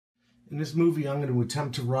In this movie, I'm going to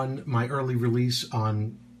attempt to run my early release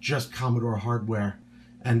on just Commodore hardware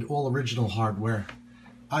and all original hardware.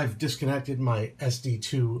 I've disconnected my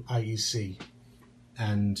SD2 IEC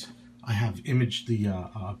and I have imaged the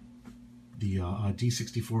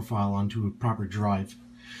D64 file onto a proper drive.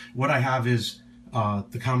 What I have is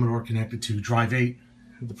the Commodore connected to drive 8.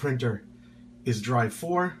 The printer is drive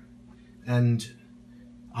 4, and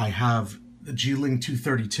I have the G-Link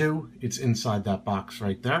 232. It's inside that box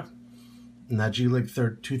right there. And that G-Link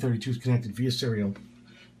 232 is connected via serial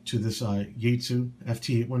to this Yaesu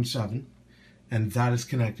FT817, and that is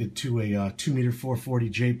connected to a 2m 440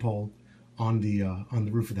 J-pole on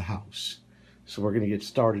the roof of the house. So we're going to get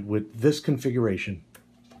started with this configuration.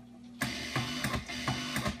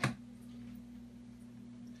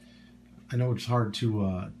 I know it's hard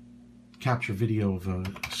to capture video of a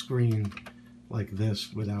screen like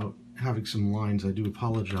this without having some lines. I do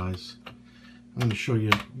apologize. I'm going to show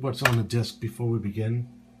you what's on the disk before we begin.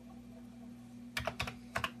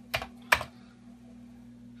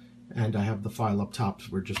 And I have the file up top, so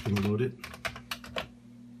we're just going to load it.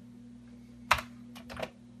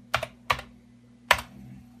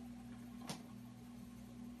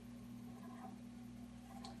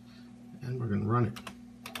 And we're going to run it.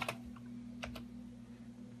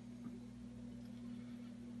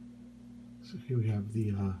 So here we have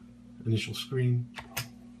the initial screen.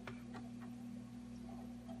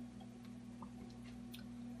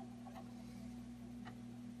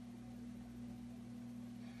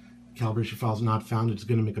 Calibration file is not found. It's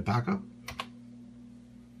going to make a backup.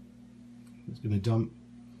 It's going to dump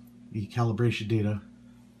the calibration data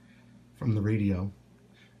from the radio.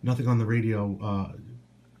 Nothing on the radio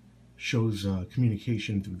shows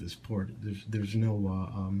communication through this port. There's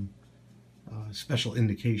no special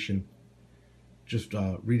indication. Just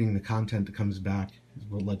reading the content that comes back is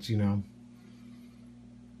what lets you know.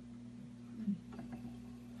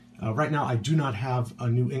 Right now, I do not have a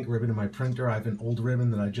new ink ribbon in my printer. I have an old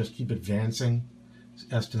ribbon that I just keep advancing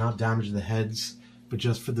as to not damage the heads. But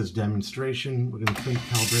just for this demonstration, we're going to print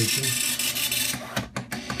calibration.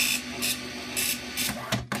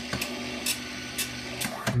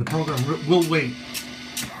 And the program will wait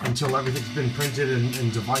until everything's been printed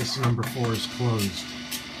and device number 4 is closed.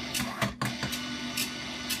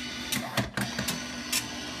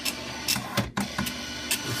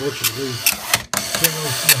 Unfortunately, can't really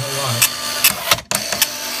see a whole lot.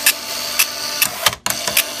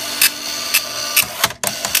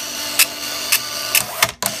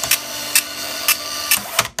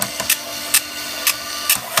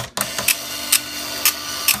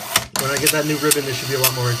 When I get that new ribbon, this should be a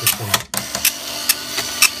lot more interesting.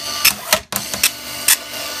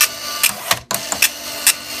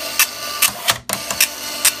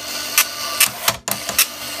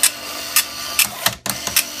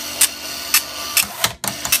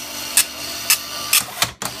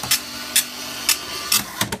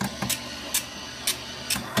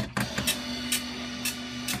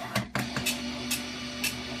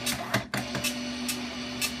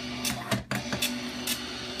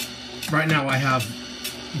 Right now I have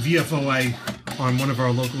VFOA on one of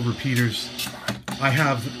our local repeaters. I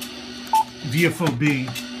have VFOB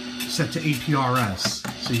set to APRS,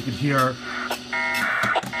 so you can hear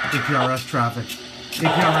APRS traffic.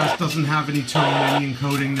 APRS doesn't have any tone, any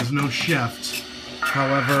encoding, there's no shift.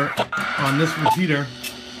 However, on this repeater,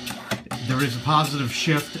 there is a positive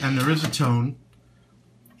shift and there is a tone.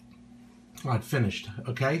 Alright, finished,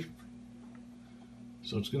 okay?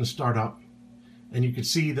 So it's going to start up. And you can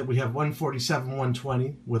see that we have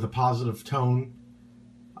 147-120 with a positive tone,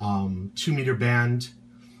 2m band,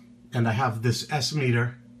 and I have this S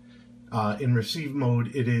meter. In receive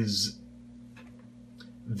mode, it is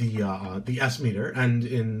the S meter, and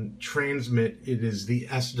in transmit, it is the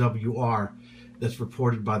SWR that's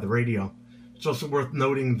reported by the radio. It's also worth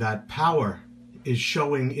noting that power is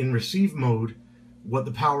showing in receive mode what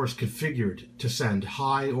the power is configured to send,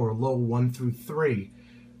 high or low 1 through 3.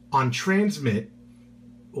 On transmit,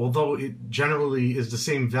 although it generally is the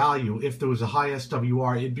same value, if there was a high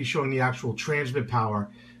SWR, it'd be showing the actual transmit power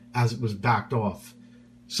as it was backed off.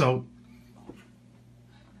 So,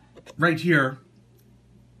 right here,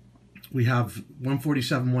 we have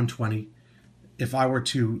 147-120. If I were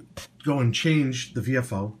to go and change the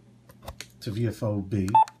VFO to VFOB,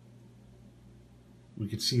 we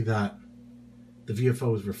could see that the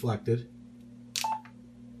VFO is reflected.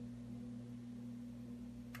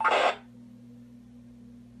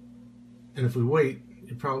 And if we wait,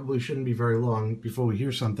 it probably shouldn't be very long before we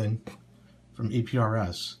hear something from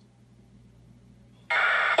APRS.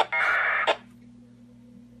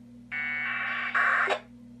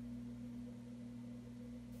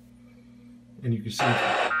 and you can see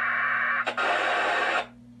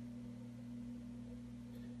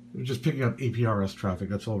we're just picking up APRS traffic.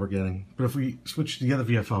 That's all we're getting. But if we switch to the other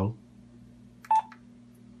VFO,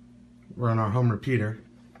 we're on our home repeater.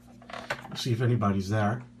 See if anybody's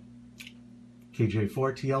there.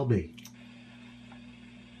 KJ4TLB.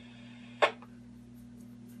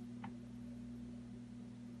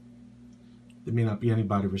 There may not be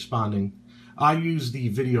anybody responding. I use the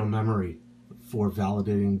video memory for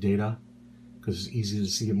validating data because it's easy to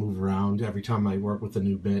see it move around every time I work with a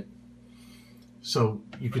new bit. So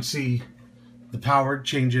you can see the power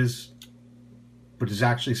changes, but is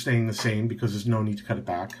actually staying the same because there's no need to cut it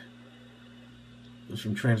back. Goes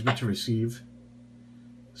from transmit to receive,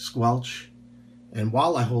 squelch, and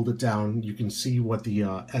while I hold it down, you can see what the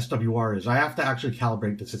SWR is. I have to actually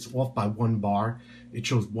calibrate this. It's off by 1 bar. It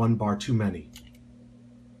shows 1 bar too many.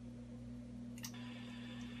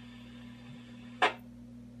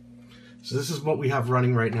 So this is what we have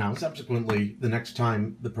running right now. Subsequently, the next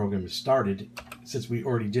time the program is started, since we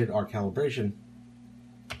already did our calibration,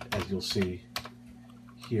 as you'll see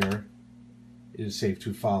here, it is saved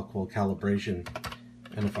to a file called calibration.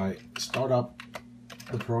 And if I start up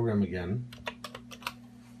the program again,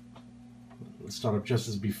 let's start up just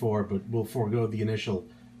as before, but we'll forego the initial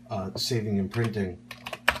saving and printing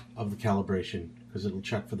of the calibration because it'll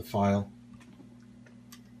check for the file.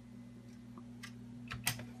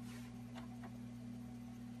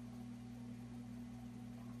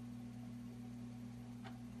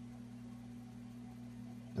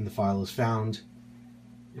 And the file is found,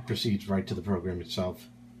 it proceeds right to the program itself.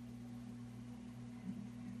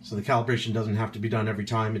 So the calibration doesn't have to be done every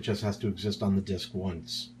time, it just has to exist on the disk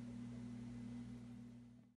once.